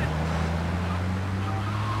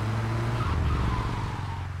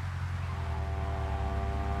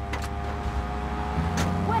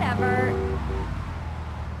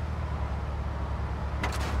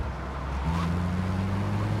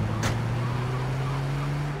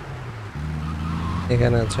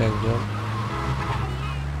 এখানে আছে একজন।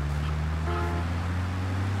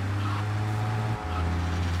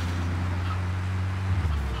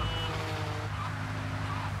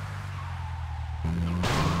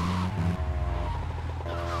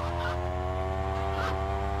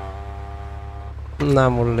 না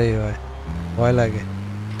মরলেই হয়, ভয় লাগে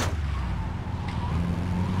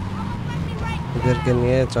এদেরকে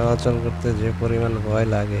নিয়ে চলাচল করতে, যে পরিমাণ ভয়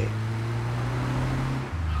লাগে।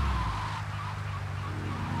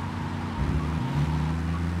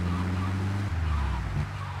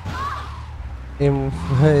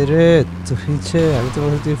 রে তুই যে, আমি তো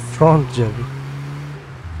বলছি তুই ফ্রন্ট যাবি,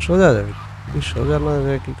 সোজা যাবি, তুই সোজা না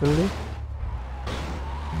যায় কি করলি?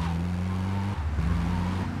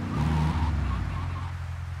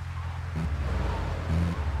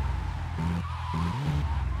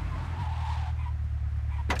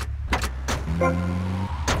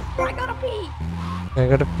 I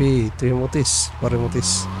gotta pee, তুই মতিস পরে মতিস।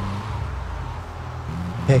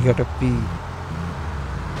 I gotta pee.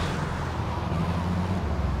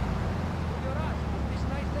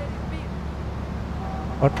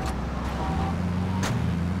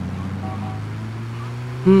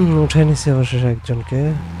 উঠে নিছি অবশেষে একজনকে।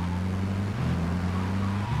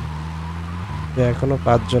 এখনো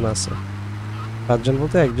 5 জন আছে। 5 জন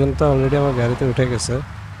বলতে একজন তো অলরেডি আমার গাড়িতে উঠে গেছে।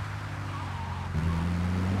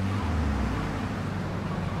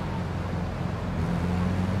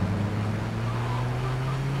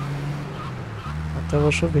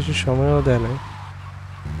 অবশ্য বেশি সময়ও দেয় না।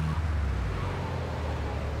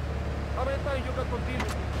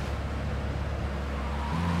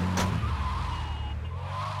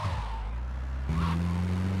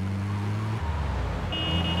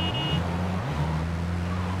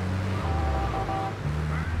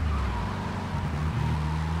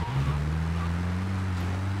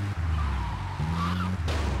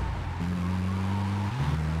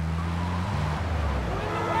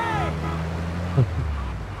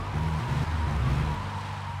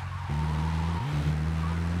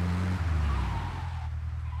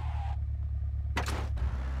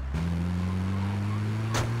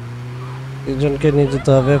 একজনকে নিয়ে যেতে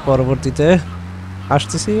হবে পরবর্তীতে।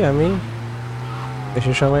 আসতেছি আমি,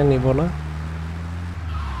 বেশি সময় নিব না।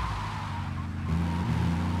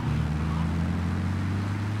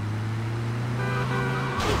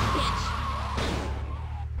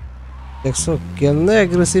 দেখছো কেমনে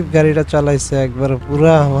অ্যাগ্রেসিভ গাড়িটা চালাইছে, একবার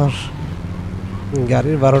পুরা আমার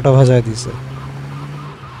গাড়ির 12টা বাজায় দিছে।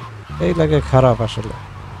 এই লাগে খারাপ আসলে।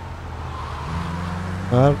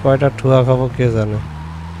 আর কয়টা ঠুয়া খাবো কে জানে।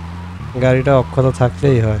 গাড়িটা অক্ষত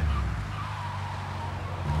থাকলেই হয়,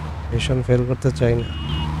 মিশন ফেল করতে চাই না।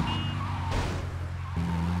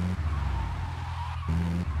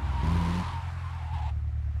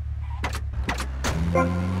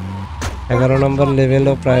 এগারো নম্বর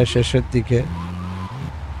লেভেলও প্রায় শেষের দিকে।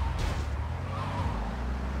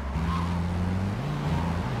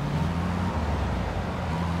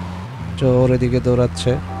 চোর এদিকে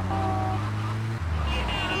দৌড়াচ্ছে।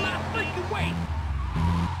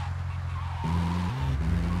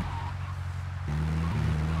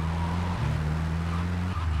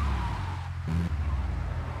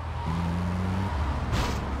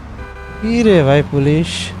 কি রে ভাই পুলিশ,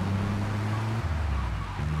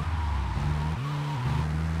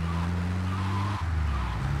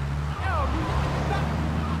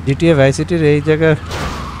 জিটিএ ভাই সিটির এই জায়গায়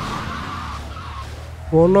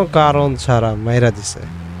কোনো কারণ ছাড়া মাইরা দিছে।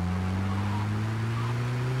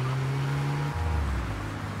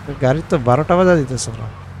 গাড়ি তো 12টা বাজা দিতেছে না।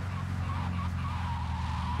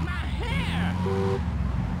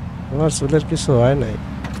 আমার চুলের কিছু হয় নাই।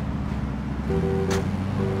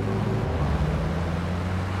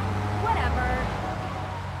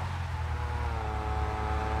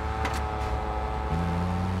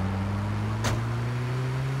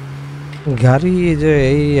 গাড়ি যে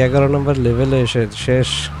এই 11 নম্বর লেভেলে এসে শেষ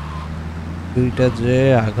দুইটা যে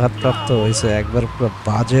আঘাতপ্রাপ্ত হয়েছে, একবার পুরো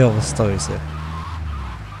বাজে অবস্থা হয়েছে।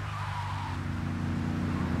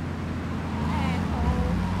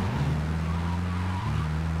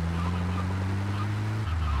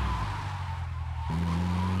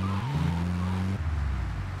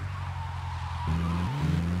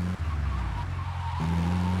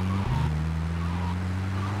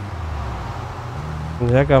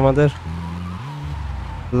 যাক, আমাদের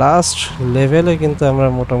লাস্ট লেভেলে কিন্তু আমরা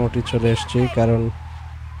মোটামুটি চলে এসেছি, কারণ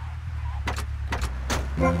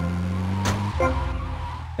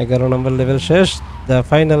 11 নম্বর লেভেল শেষ, দ্য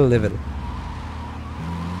ফাইনাল লেভেল।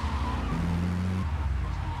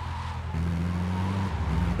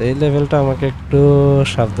 এই লেভেলটা আমাকে একটু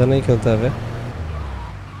সাবধানেই খেলতে হবে।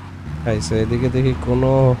 আইসো, এদিকে দেখি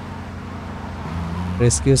কোনো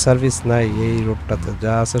রেস্কিউ সার্ভিস নাই এই রোডটাতে,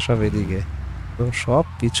 যা আছে সব এদিকে এবং সব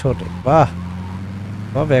পিছনে। বাহ,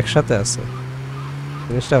 সব একসাথে আছে,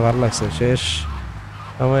 জিনিসটা ভালো লাগছে। শেষ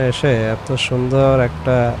সময় এসে এত সুন্দর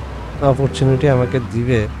একটা অপরচুনিটি আমাকে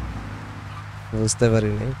দিবে বুঝতে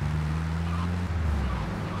পারিনি।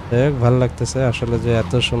 যাই হোক, ভালো লাগতেছে আসলে যে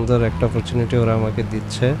এত সুন্দর একটা অপরচুনিটি ওরা আমাকে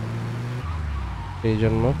দিচ্ছে, এই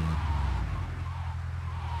জন্য,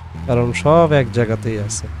 কারণ সব এক জায়গাতেই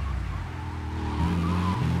আছে।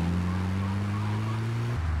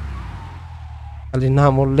 খালি না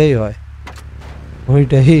মরলেই হয়,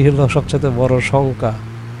 ওইটাই হলো সবচেয়ে বড় শঙ্কা।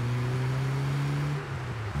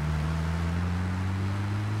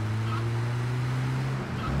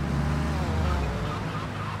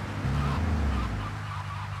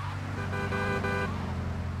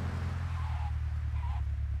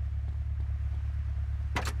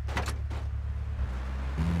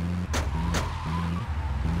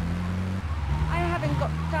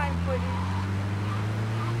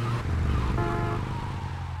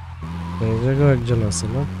 এই জায়গায় একজন আছে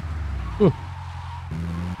না,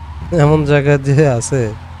 এমন জায়গা দিয়ে আছে।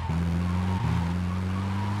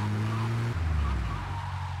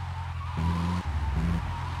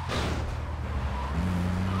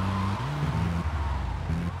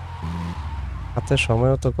 হাতে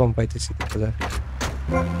সময়ও তো কম পাইতেছি, দেখা যাক।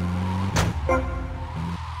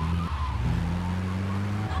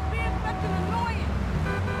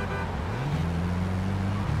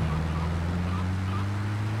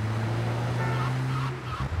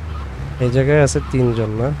 এই জায়গায় আছে 3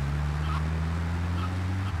 জন না?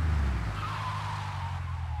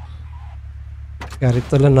 গাড়ির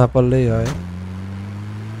তলে না পারলেই হয়।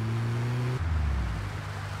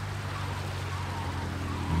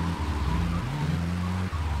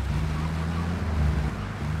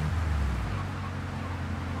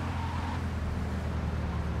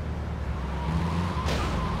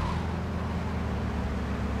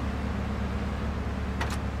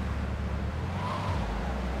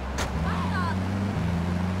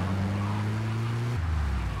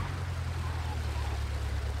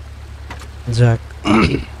 যাক,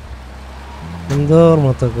 সুন্দর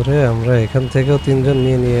মতো করে আমরা এখান থেকেও 3 জন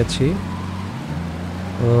নিয়ে নিয়েছি।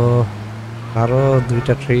 তো আরো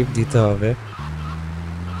 2টা ট্রিপ দিতে হবে।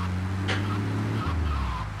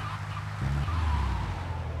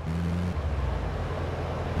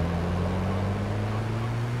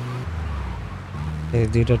 এই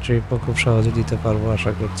 2টা ট্রিপও খুব সহজে দিতে পারবো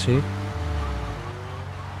আশা করছি,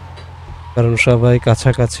 কারণ সবাই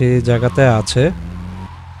কাছাকাছি জায়গাতে আছে।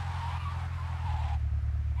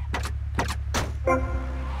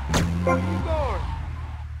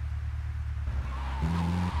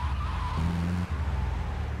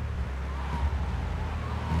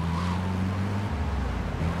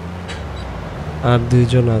 আর 2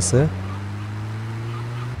 জন আছে।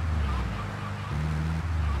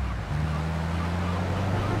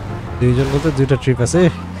 2 জন বলতে 2টা ট্রিপ আছে।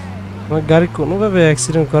 আমার গাড়ি কোনোভাবে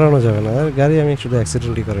অ্যাক্সিডেন্ট করানো যাবে না, আর গাড়ি আমি শুধু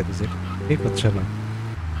অ্যাক্সিডেন্টই করে দিয়েছি, ঠিক হচ্ছে না।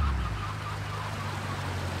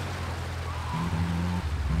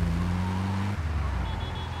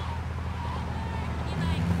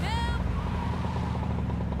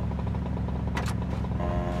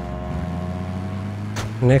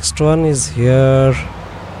 Next one is here,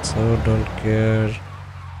 so don't care.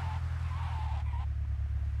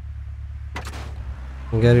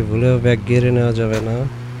 গাড়ি ভুলেও ব্যাক গিয়ারে নেওয়া যাবে না।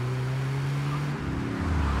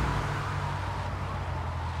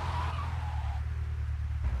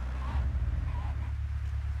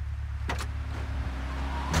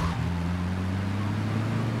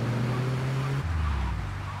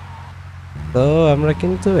 তো আমরা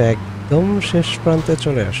কিন্তু একদম শেষ প্রান্তে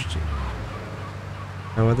চলে আসছি।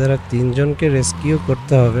 আমাদের আর 3 জনকে রেস্কিউ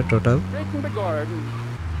করতে হবে টোটাল।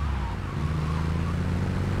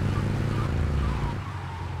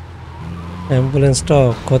 অ্যাম্বুলেন্সটা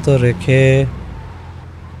অক্ষত রেখে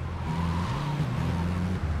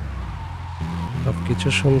সবকিছু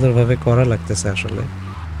সুন্দরভাবে করা লাগতেছে আসলে।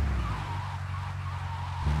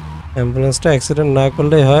 অ্যাম্বুলেন্সটা অ্যাক্সিডেন্ট না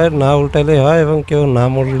করলেই হয়, না উল্টালেই হয় এবং কেউ না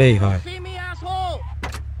মরলেই হয়।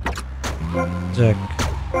 যাক,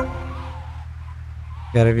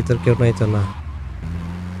 গাড়ির ভিতর কেউ নাই তো না।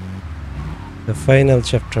 The final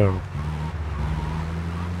chapter,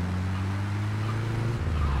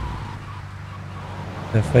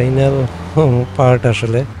 the final part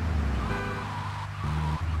আসলে।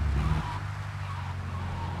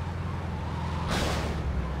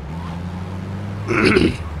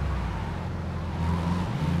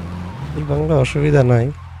 বাংলা অসুবিধা নাই,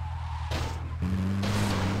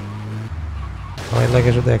 ভয়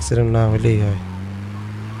লাগে শুধু অ্যাক্সিডেন্ট না হলেই হয়।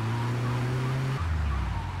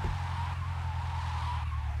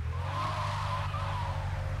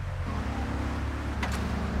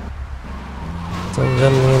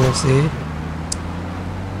 সঞ্জন নিয়ে নিছি,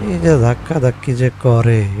 এই যে ধাক্কা ধাক্কি যে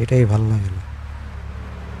করে এটাই ভাল লাগে না।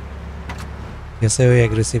 গেছে ওই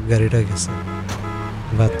অ্যাগ্রেসিভ গাড়িটা গেছে,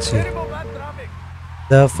 বাচ্চি।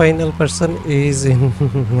 The final person is in.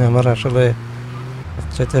 আমার আসলে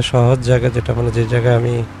সবচাইতে সহজ জায়গা যেটা, মানে যে জায়গায়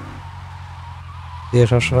আমি দিয়ে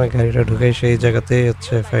সবসময় গাড়িটা ঢুকাই সেই জায়গাতেই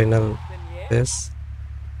হচ্ছে ফাইনাল প্লেস।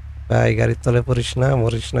 ভাই গাড়ির তলে পড়িস না,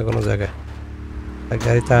 মরিস না কোনো জায়গায়, আর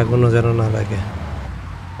গাড়িতে আগুনও যেন না লাগে।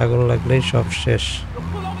 আগুন লাগলেই সব শেষ,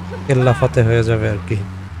 কেল্লাফাতে হয়ে যাবে আর কি।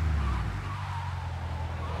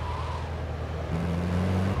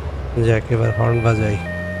 যাক, এবার হর্ন বাজাই।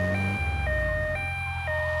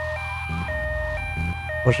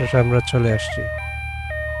 অবশেষে আমরা চলে আসছি।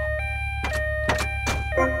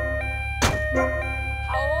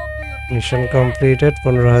 মিশন কমপ্লিটেড,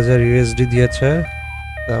 15,000 ইউএসডি দিয়েছে।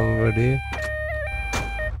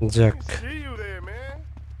 যাক,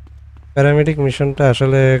 প্যারামেডিক মিশনটা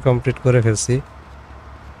আসলে কমপ্লিট করে ফেলছি,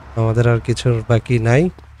 আমাদের আর কিছুর বাকি নাই।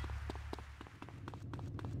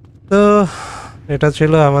 তো এটা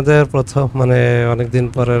ছিল আমাদের প্রথম, মানে অনেকদিন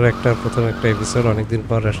পরের প্রথম একটা এপিসোড, অনেকদিন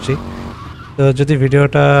পর আসছি। তো যদি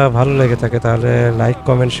ভিডিওটা ভালো লেগে থাকে তাহলে লাইক,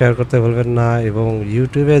 কমেন্ট, শেয়ার করতে ভুলবেন না, এবং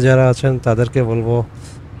ইউটিউবে যারা আছেন তাদেরকে বলবো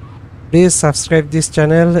প্লিজ সাবস্ক্রাইব দিস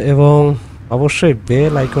চ্যানেল, এবং অবশ্যই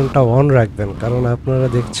বেল আইকনটা অন রাখবেন, কারণ আপনারা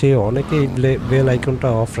দেখছি অনেকেই বেল আইকনটা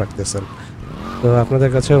অফ রাখতেছেন। তো আপনাদের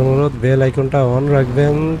কাছে অনুরোধ, বেল আইকনটা অন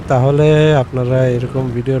রাখবেন, তাহলে আপনারা এরকম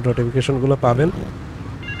ভিডিও নোটিফিকেশনগুলো পাবেন।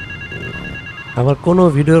 আমার কোনো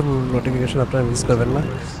ভিডিওর নোটিফিকেশন আপনারা মিস করবেন না।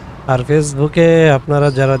 আর ফেসবুকে আপনারা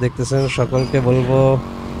যারা দেখতেছেন সকলকে বলবো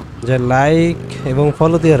যে লাইক এবং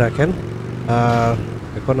ফলো দিয়ে রাখেন। আর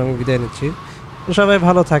এখন আমি বিদায় নিচ্ছি। সবাই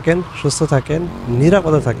ভালো থাকেন, সুস্থ থাকেন,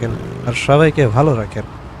 নিরাপদে থাকেন, আর সবাইকে ভালো রাখেন।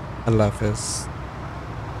 আল্লাহ হাফেজ।